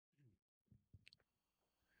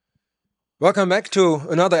Welcome back to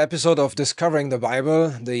another episode of Discovering the Bible,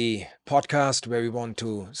 the podcast where we want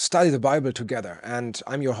to study the Bible together. And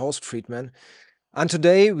I'm your host, Friedman. And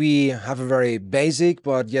today we have a very basic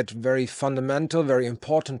but yet very fundamental, very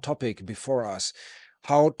important topic before us: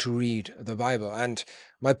 how to read the Bible. And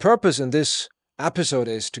my purpose in this episode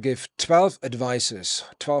is to give 12 advices,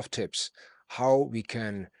 12 tips, how we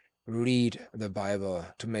can read the Bible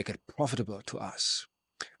to make it profitable to us.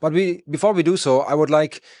 But before we do so, I would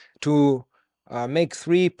like to make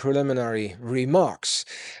three preliminary remarks.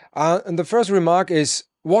 And the first remark is,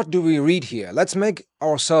 what do we read here? Let's make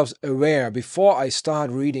ourselves aware before I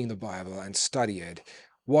start reading the Bible and study it.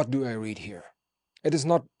 What do I read here? It is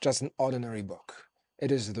not just an ordinary book. It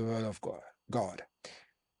is the Word of God.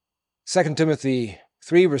 2 Timothy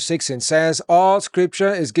 3 verse 16 says, all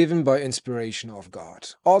Scripture is given by inspiration of God.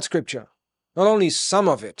 All Scripture. Not only some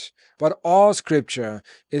of it, but all Scripture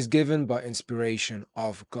is given by inspiration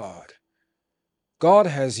of God. God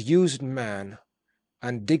has used man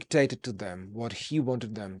and dictated to them what he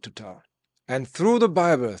wanted them to tell. And through the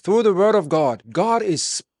Bible, through the Word of God, God is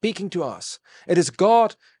speaking to us. It is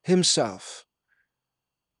God himself,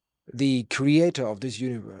 the creator of this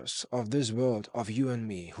universe, of this world, of you and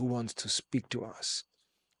me, who wants to speak to us.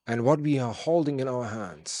 And what we are holding in our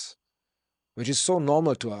hands, which is so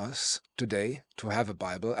normal to us today, to have a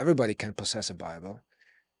Bible. Everybody can possess a Bible.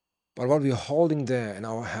 But what we're holding there in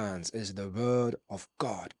our hands is the Word of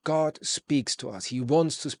God. God speaks to us. He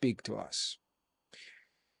wants to speak to us.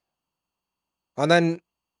 And then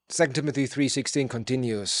 2 Timothy 3:16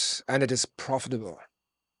 continues, and it is profitable.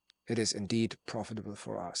 It is indeed profitable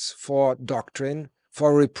for us, for doctrine,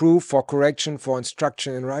 for reproof, for correction, for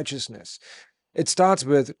instruction in righteousness. It starts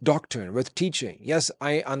with doctrine, with teaching. Yes,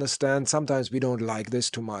 I understand sometimes we don't like this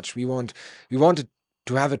too much. We want it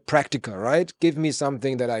to have it practical, right? Give me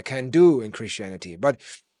something that I can do in Christianity. But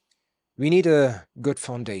we need a good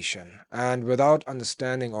foundation. And without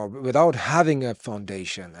understanding or without having a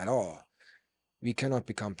foundation at all, we cannot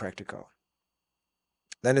become practical.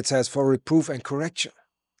 Then it says, for reproof and correction.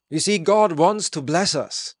 You see, God wants to bless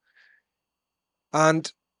us.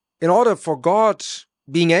 And in order for God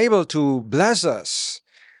being able to bless us,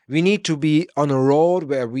 we need to be on a road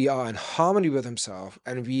where we are in harmony with himself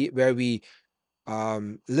and where we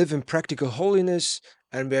live in practical holiness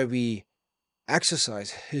and where we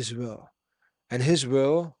exercise his will. And his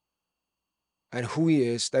will and who he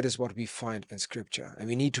is, that is what we find in Scripture. And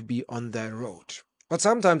we need to be on that road. But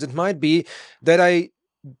sometimes it might be that I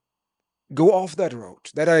go off that road,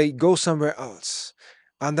 that I go somewhere else.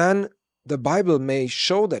 And then the Bible may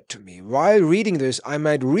show that to me. While reading this, I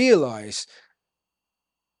might realize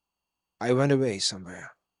I went away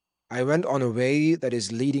somewhere. I went on a way that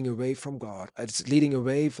is leading away from God. It's leading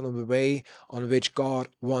away from the way on which God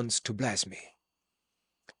wants to bless me.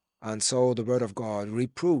 And so the Word of God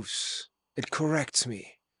reproves. It corrects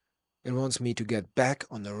me. It wants me to get back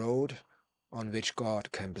on the road on which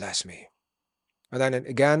God can bless me. And then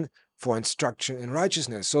again, for instruction in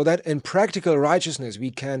righteousness, so that in practical righteousness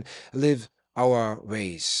we can live our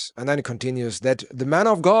ways. And then it continues, that the man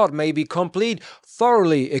of God may be complete,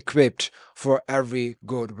 thoroughly equipped for every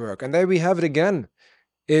good work. And there we have it again.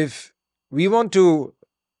 If we want to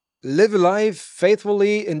live a life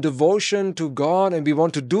faithfully in devotion to God and we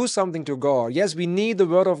want to do something to God, yes, we need the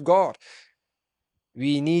Word of God.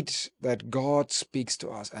 We need that God speaks to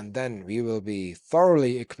us, and then we will be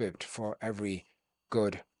thoroughly equipped for every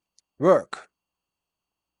good work.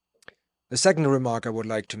 The second remark I would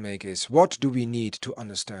like to make is, what do we need to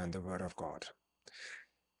understand the Word of God?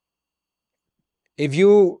 If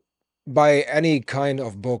you buy any kind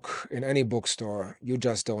of book in any bookstore, you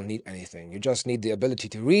just don't need anything. You just need the ability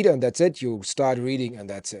to read, and that's it. You start reading, and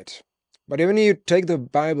that's it. But when you take the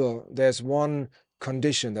Bible, there's one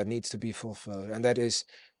condition that needs to be fulfilled, and that is,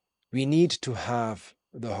 we need to have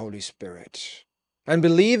the Holy Spirit. And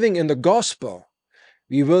believing in the gospel,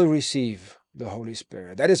 we will receive the Holy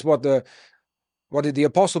Spirit. That is what the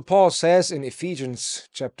Apostle Paul says in Ephesians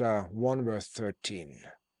chapter 1, verse 13.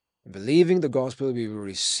 Believing the gospel, we will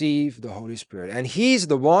receive the Holy Spirit. And he's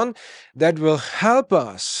the one that will help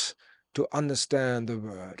us to understand the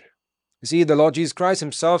word. You see, the Lord Jesus Christ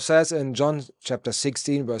himself says in John chapter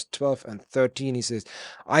 16, verse 12 and 13, he says,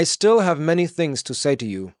 I still have many things to say to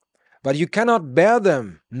you, but you cannot bear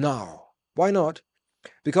them now. Why not?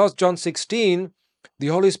 Because John 16, the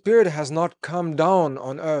Holy Spirit has not come down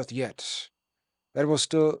on earth yet. That was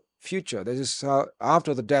still future. This is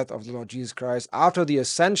after the death of the Lord Jesus Christ, after the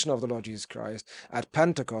ascension of the Lord Jesus Christ, at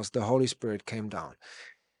Pentecost, the Holy Spirit came down.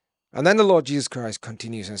 And then the Lord Jesus Christ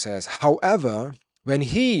continues and says, however, when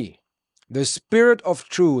he, the Spirit of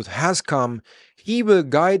truth has come. He will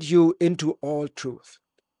guide you into all truth.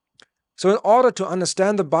 So in order to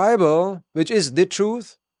understand the Bible, which is the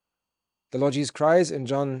truth, the Lord Jesus Christ in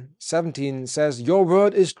John 17 says, your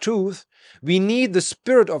word is truth. We need the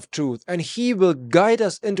Spirit of truth, and He will guide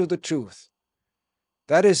us into the truth.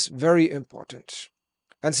 That is very important.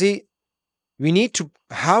 And see, we need to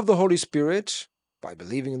have the Holy Spirit by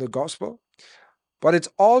believing in the gospel, but it's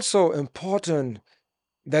also important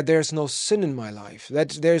that there's no sin in my life,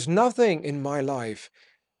 that there's nothing in my life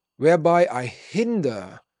whereby I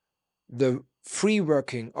hinder the free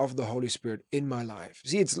working of the Holy Spirit in my life.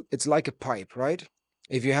 See, it's like a pipe, right?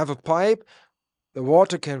 If you have a pipe, the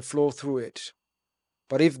water can flow through it.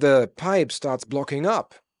 But if the pipe starts blocking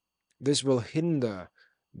up, this will hinder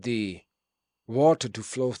the water to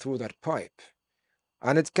flow through that pipe.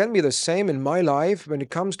 And it can be the same in my life when it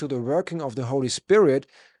comes to the working of the Holy Spirit,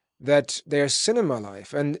 that there's sin in my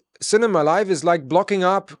life. And sin in my life is like blocking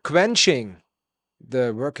up, quenching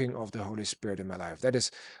the working of the Holy Spirit in my life. That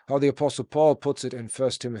is how the Apostle Paul puts it in 1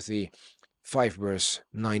 Timothy 5 verse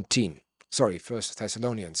 19. Sorry, 1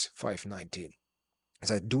 Thessalonians 5:19. It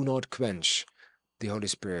says, do not quench the Holy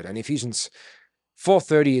Spirit. And Ephesians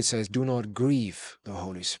 4:30 it says, do not grieve the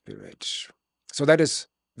Holy Spirit. So that is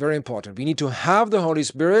very important. We need to have the Holy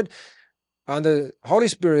Spirit, and the Holy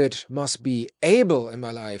Spirit must be able in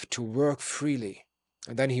my life to work freely.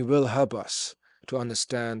 And then He will help us to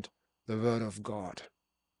understand the Word of God.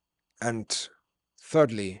 And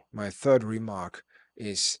thirdly, my third remark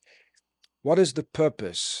is, what is the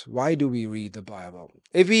purpose? Why do we read the Bible?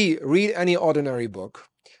 If we read any ordinary book,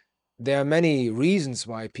 there are many reasons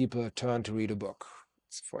why people turn to read a book.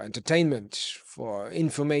 It's for entertainment, for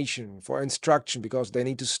information, for instruction, because they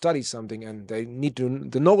need to study something and they need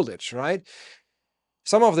the knowledge, right?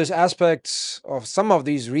 Some of these aspects of some of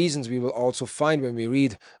these reasons we will also find when we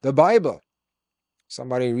read the Bible.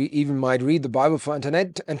 Somebody even might read the Bible for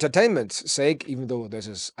entertainment's sake, even though this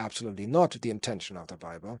is absolutely not the intention of the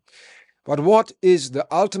Bible. But what is the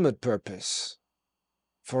ultimate purpose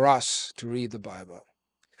for us to read the Bible?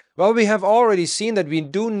 Well, we have already seen that we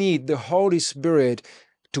do need the Holy Spirit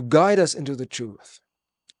to guide us into the truth.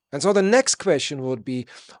 And so the next question would be,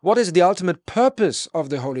 what is the ultimate purpose of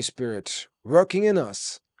the Holy Spirit working in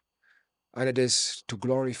us? And it is to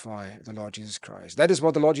glorify the Lord Jesus Christ. That is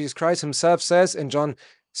what the Lord Jesus Christ Himself says in John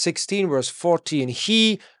 16, verse 14.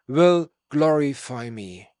 He will glorify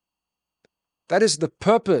me. That is the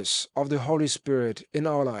purpose of the Holy Spirit in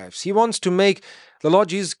our lives. He wants to make the Lord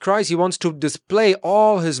Jesus Christ, He wants to display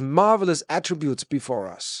all His marvelous attributes before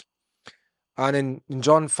us. And in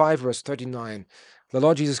John 5, verse 39, the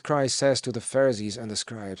Lord Jesus Christ says to the Pharisees and the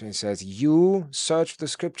scribes, and He says, you search the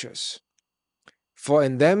Scriptures, for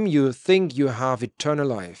in them you think you have eternal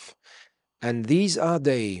life, and these are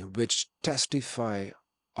they which testify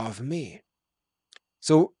of me.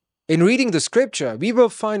 So in reading the Scripture, we will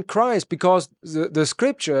find Christ, because the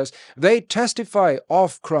Scriptures, they testify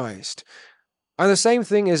of Christ. And the same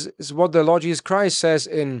thing is what the Lord Jesus Christ says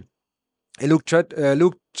in Luke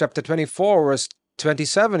chapter 24, verse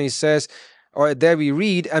 27. He says, or there we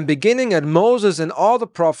read, and beginning at Moses and all the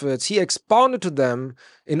prophets, He expounded to them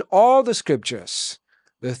in all the Scriptures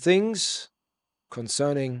the things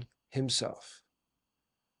concerning Himself.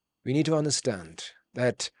 We need to understand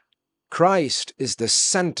that Christ is the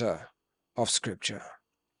center of Scripture.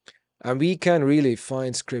 And we can really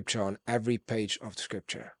find Scripture on every page of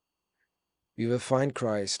Scripture. We will find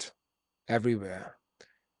Christ everywhere.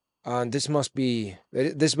 And this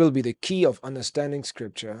will be the key of understanding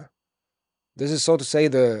Scripture. This is, so to say,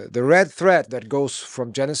 the red thread that goes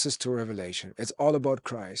from Genesis to Revelation. It's all about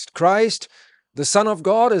Christ. Christ, the Son of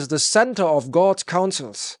God, is the center of God's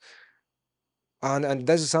counsels. And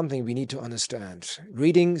this is something we need to understand.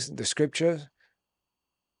 Reading the Scripture,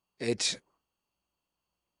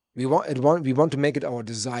 we want to make it our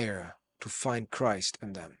desire to find Christ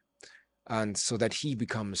in them, and so that He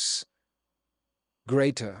becomes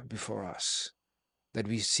greater before us, that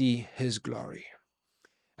we see His glory.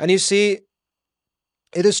 And you see,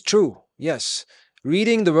 it is true, yes,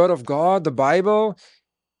 reading the Word of God, the Bible,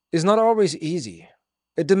 is not always easy.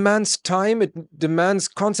 It demands time, it demands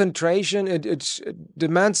concentration, it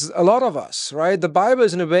demands a lot of us, right? The Bible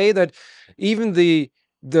is in a way that even the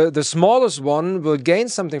smallest one will gain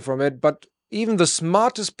something from it, but even the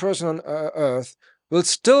smartest person on earth will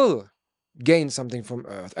still gain something from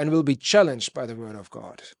earth and will be challenged by the Word of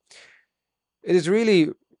God. It is really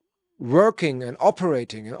working and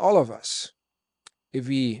operating in all of us if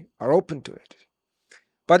we are open to it.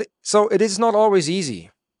 But so it is not always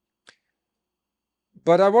easy.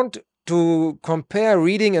 But I want to compare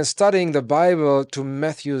reading and studying the Bible to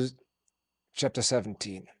Matthew chapter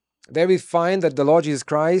 17. There we find that the Lord Jesus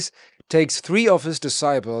Christ takes 3 of his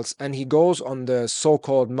disciples and he goes on the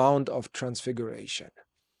so-called Mount of Transfiguration.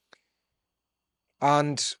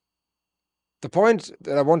 And the point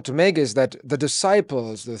that I want to make is that the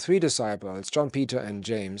disciples, the 3 disciples, John, Peter, and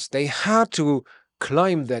James, they had to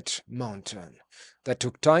climb that mountain. That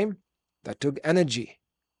took time, that took energy,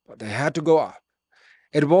 but they had to go up.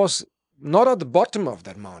 It was not at the bottom of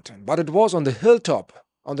that mountain, but it was on the hilltop,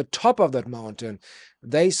 on the top of that mountain.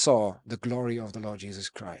 They saw the glory of the Lord Jesus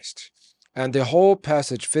Christ. And the whole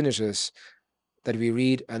passage finishes that we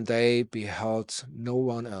read, and they beheld no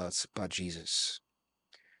one else but Jesus.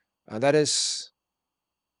 And that is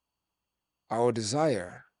our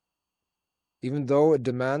desire. Even though it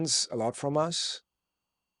demands a lot from us,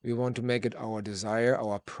 we want to make it our desire,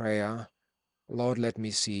 our prayer. Lord, let me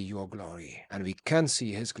see your glory. And we can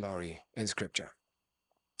see his glory in Scripture.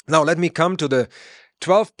 Now, let me come to the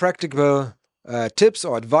 12 practical tips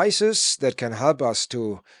or advices that can help us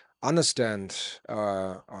to understand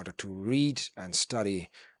or to read and study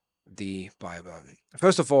the Bible.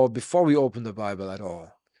 First of all, before we open the Bible at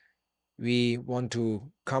all, we want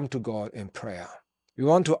to come to God in prayer. We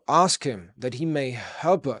want to ask him that he may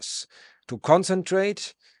help us to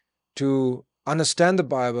concentrate, to understand the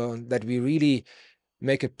Bible, that we really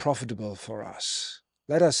make it profitable for us.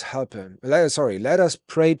 Let us help him. Let us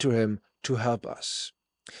pray to him to help us.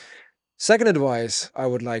 Second advice I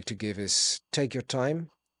would like to give is take your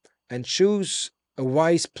time and choose a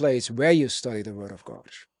wise place where you study the Word of God.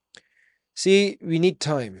 See, we need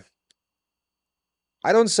time.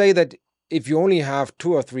 I don't say that if you only have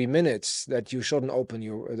 2 or 3 minutes that you shouldn't open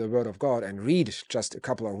the Word of God and read just a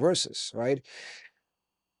couple of verses, right?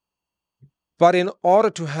 But in order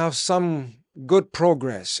to have some good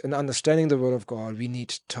progress in understanding the Word of God, we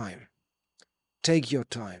need time. Take your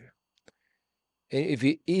time. If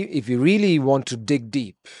you really want to dig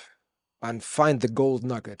deep and find the gold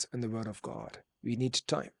nuggets in the Word of God, we need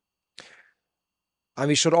time. And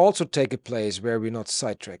we should also take a place where we're not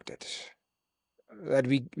sidetracked. That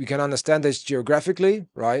we can understand this geographically,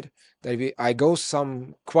 right? That I go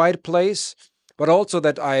some quiet place, but also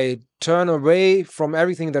that I turn away from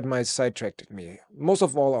everything that might sidetrack me. Most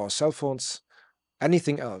of all, our cell phones,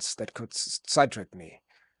 anything else that could sidetrack me.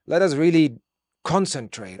 Let us really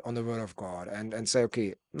concentrate on the Word of God and say,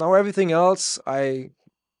 okay, now everything else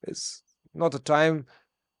is not the time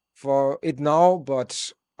for it now,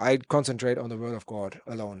 but I concentrate on the Word of God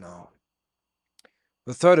alone now.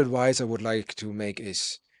 The third advice I would like to make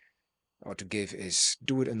is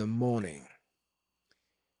do it in the morning.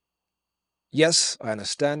 Yes, I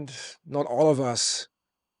understand. Not all of us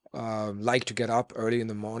like to get up early in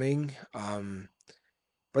the morning.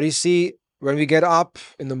 But you see, when we get up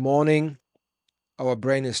in the morning, our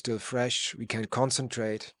brain is still fresh. We can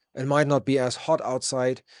concentrate. It might not be as hot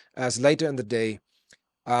outside as later in the day.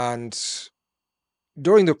 And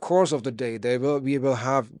during the course of the day, we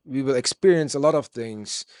will experience a lot of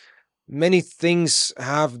things. Many things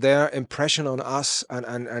have their impression on us,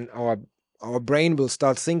 and our brain will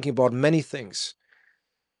start thinking about many things.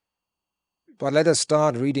 But let us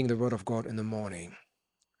start reading the Word of God in the morning,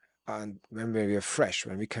 and when we are fresh,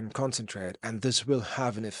 when we can concentrate, and this will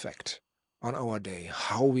have an effect on our day,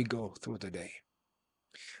 how we go through the day.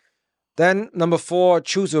 Then, number 4,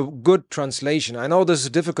 choose a good translation. I know this is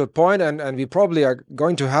a difficult point, and we probably are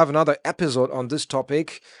going to have another episode on this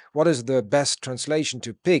topic. What is the best translation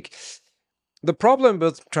to pick? The problem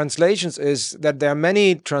with translations is that there are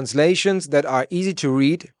many translations that are easy to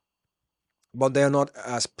read, but they're not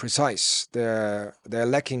as precise. They're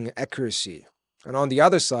lacking accuracy. And on the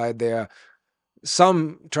other side, there are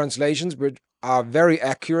some translations which are very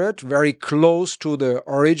accurate, very close to the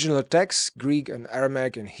original text, Greek and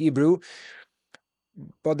Aramaic and Hebrew,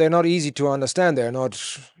 but they're not easy to understand. They're not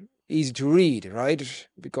easy to read, right?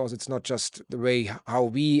 Because it's not just the way how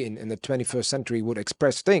we in the 21st century would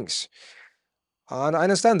express things. And I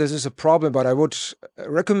understand this is a problem, but I would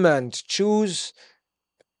recommend choose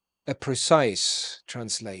a precise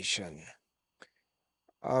translation.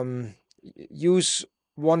 Use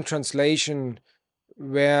one translation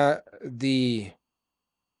where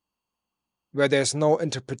there's no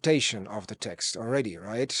interpretation of the text already,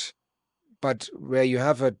 right? But where you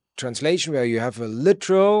have a translation where you have a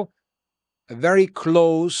literal, a very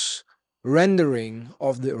close rendering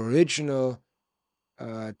of the original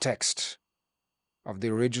text, of the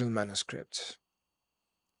original manuscript.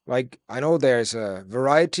 Like, I know there's a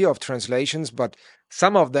variety of translations, but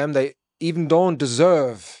some of them, they even don't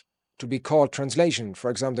deserve to be called translation. For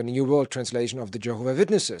example, the New World Translation of the Jehovah's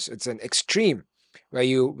Witnesses. It's an extreme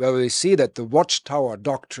where we see that the Watchtower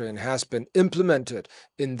doctrine has been implemented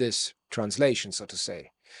in this translation, so to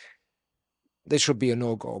say. This should be a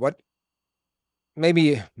no-go, but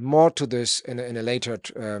maybe more to this in a later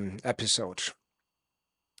episode.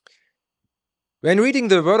 When reading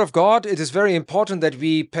the Word of God, it is very important that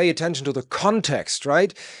we pay attention to the context,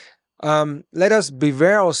 right? Let us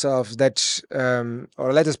beware ourselves that,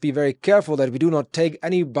 or let us be very careful that we do not take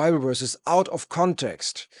any Bible verses out of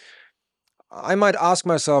context. I might ask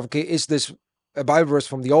myself, okay, is this a Bible verse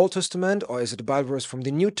from the Old Testament, or is it a Bible verse from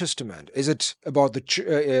the New Testament? Is it about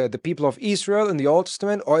the people of Israel in the Old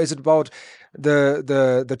Testament, or is it about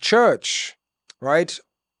the church, right?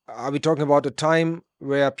 Are we talking about a time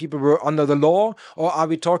where people were under the law, or are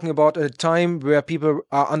we talking about a time where people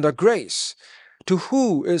are under grace? To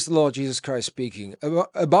who is the Lord Jesus Christ speaking?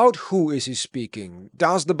 About who is he speaking?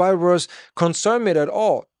 Does the Bible verse concern me at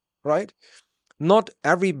all, right? Not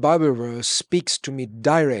every Bible verse speaks to me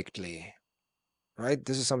directly, right?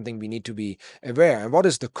 This is something we need to be aware. And what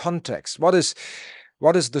is the context? What is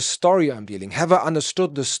the story I'm dealing? Have I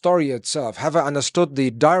understood the story itself? Have I understood the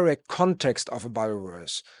direct context of a Bible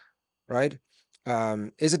verse, right?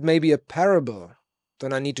 Is it maybe a parable?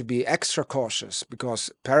 Then I need to be extra cautious, because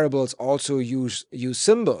parables also use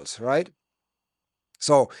symbols, right?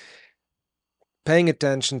 So paying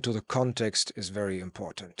attention to the context is very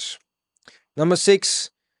important. Number 6,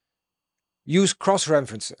 use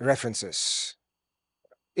cross-references.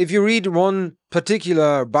 If you read one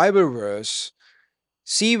particular Bible verse,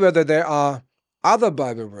 see whether there are other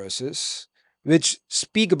Bible verses which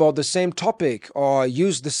speak about the same topic or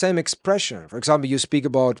use the same expression. For example, you speak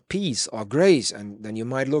about peace or grace, and then you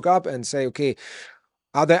might look up and say, okay,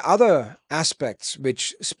 are there other aspects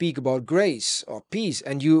which speak about grace or peace?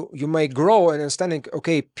 And you may grow in understanding,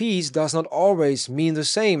 okay, peace does not always mean the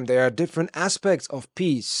same. There are different aspects of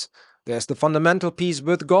peace. There's the fundamental peace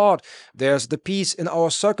with God. There's the peace in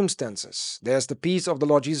our circumstances. There's the peace of the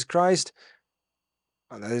Lord Jesus Christ.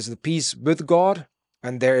 And that is the peace with God.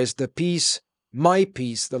 And there is the peace, my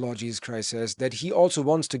peace, the Lord Jesus Christ says, that he also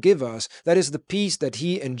wants to give us. That is the peace that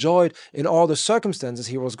he enjoyed in all the circumstances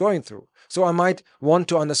he was going through. So I might want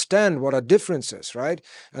to understand what are differences, right?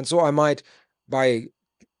 And so I might, by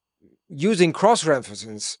using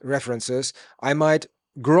cross-references, I might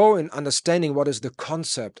grow in understanding what is the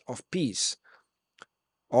concept of peace.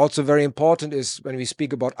 Also very important is when we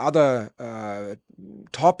speak about other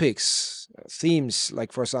topics, themes,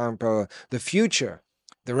 like, for example, the future,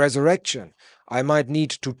 the resurrection. I might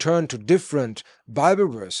need to turn to different Bible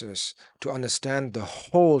verses to understand the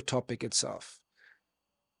whole topic itself.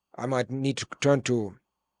 I might need to turn to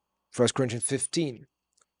 1 Corinthians 15,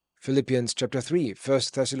 Philippians chapter 3, 1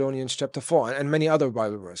 Thessalonians chapter 4, and many other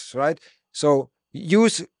Bible verses, right? So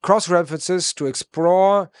use cross-references to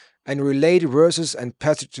explore and relate verses and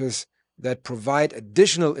passages that provide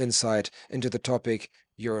additional insight into the topic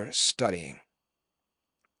you're studying.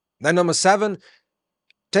 Then number 7,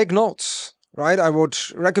 take notes, right? I would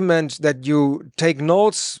recommend that you take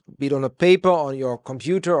notes, be it on a paper, on your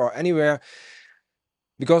computer, or anywhere,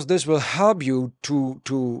 because this will help you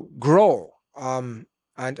to grow and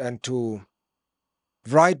to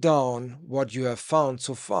write down what you have found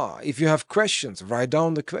so far. If you have questions, write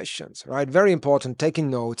down the questions, right? Very important, taking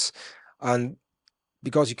notes, and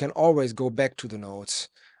because you can always go back to the notes,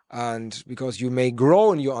 and because you may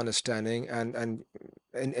grow in your understanding, and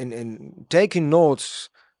in taking notes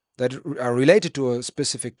that are related to a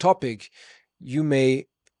specific topic, you may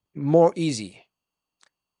more easier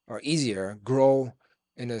grow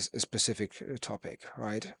in a specific topic,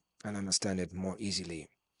 right? And understand it more easily.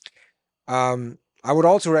 I would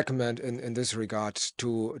also recommend in this regard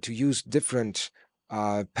to use different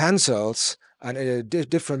pencils and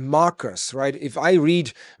different markers, right? If I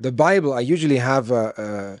read the Bible, I usually have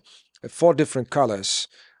 4 different colors.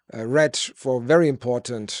 Red for very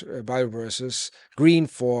important Bible verses, green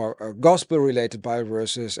for gospel-related Bible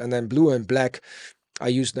verses, and then blue and black. I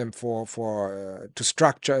use them to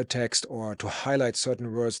structure a text or to highlight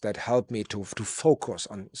certain words that help me to focus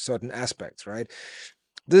on certain aspects, right?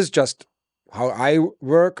 This is just how I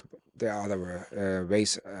work. There are other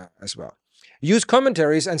ways as well. Use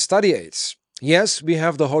commentaries and study aids. Yes, we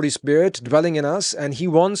have the Holy Spirit dwelling in us, and he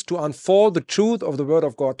wants to unfold the truth of the Word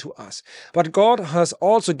of God to us. But God has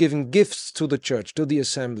also given gifts to the church, to the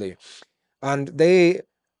assembly, and they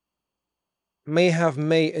may have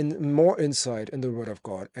more insight in the Word of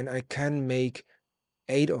God, and I can make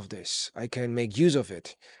aid of this. I can make use of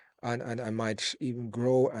it, and I might even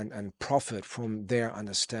grow and profit from their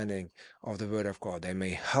understanding of the Word of God. They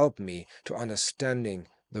may help me to understanding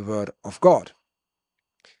the Word of God.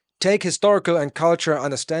 Take historical and cultural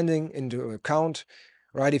understanding into account.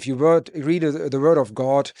 right? If you read the Word of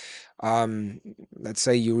God, let's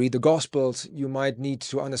say you read the Gospels, you might need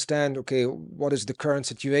to understand, okay, what is the current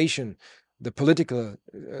situation, the political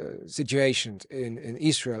situation in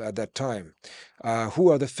Israel at that time?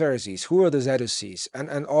 Who are the Pharisees? Who are the Sadducees?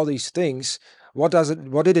 And all these things. What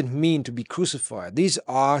did it mean to be crucified? These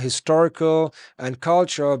are historical and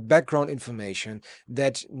cultural background information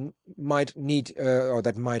that might need or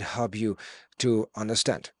that might help you to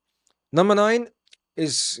understand. Number 9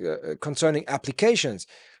 is concerning applications.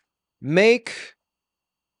 Make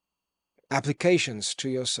applications to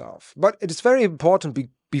yourself. But it is very important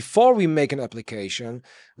before we make an application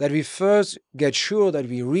that we first get sure that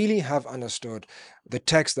we really have understood the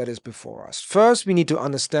text that is before us. First, we need to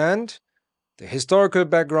understand the historical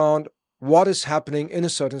background, what is happening in a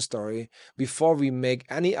certain story, before we make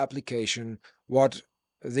any application, what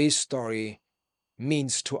this story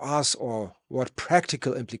means to us or what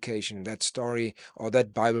practical implication that story or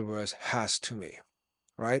that Bible verse has to me,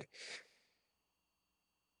 right?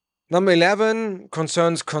 Number 11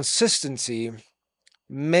 concerns consistency.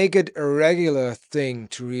 Make it a regular thing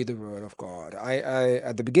to read the Word of God. I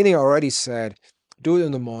at the beginning already said, do it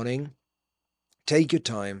in the morning, take your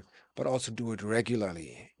time, but also do it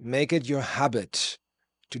regularly. Make it your habit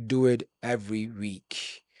to do it every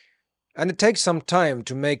week. And it takes some time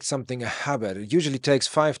to make something a habit. It usually takes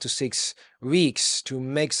 5 to 6 weeks to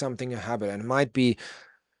make something a habit. And it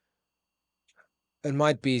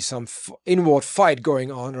might be some inward fight going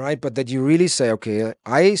on, right? But that you really say, okay,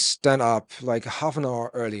 I stand up like half an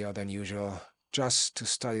hour earlier than usual just to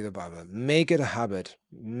study the Bible. Make it a habit.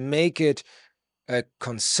 Make it a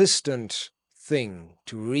consistent thing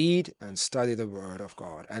to read and study the Word of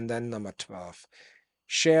God. And then number 12,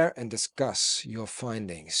 share and discuss your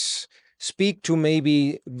findings. Speak to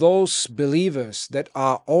maybe those believers that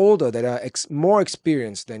are older, that are more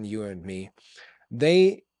experienced than you and me.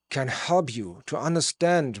 They can help you to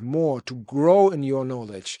understand more, to grow in your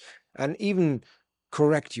knowledge, and even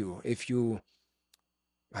correct you if you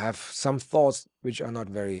have some thoughts which are not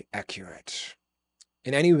very accurate.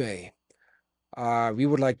 In any way, I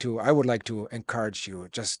would like to encourage you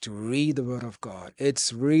just to read the Word of God.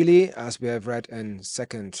 It's really, as we have read in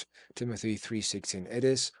 2 Timothy 3:16, it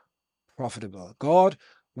is profitable. God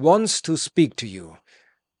wants to speak to you,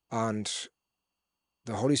 and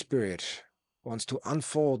the Holy Spirit wants to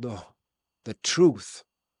unfold the truth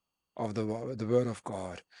of the Word of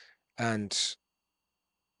God. And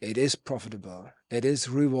it is profitable, it is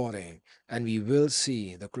rewarding, and we will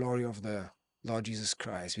see the glory of the Lord Jesus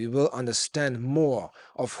Christ. We will understand more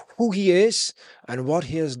of who He is and what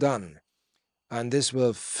He has done. And this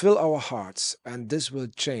will fill our hearts, and this will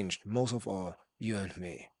change, most of all, you and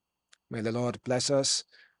me. May the Lord bless us,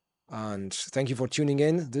 and thank you for tuning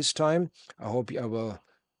in this time. I hope you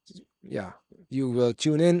will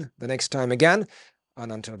tune in the next time again.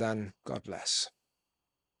 And until then, God bless.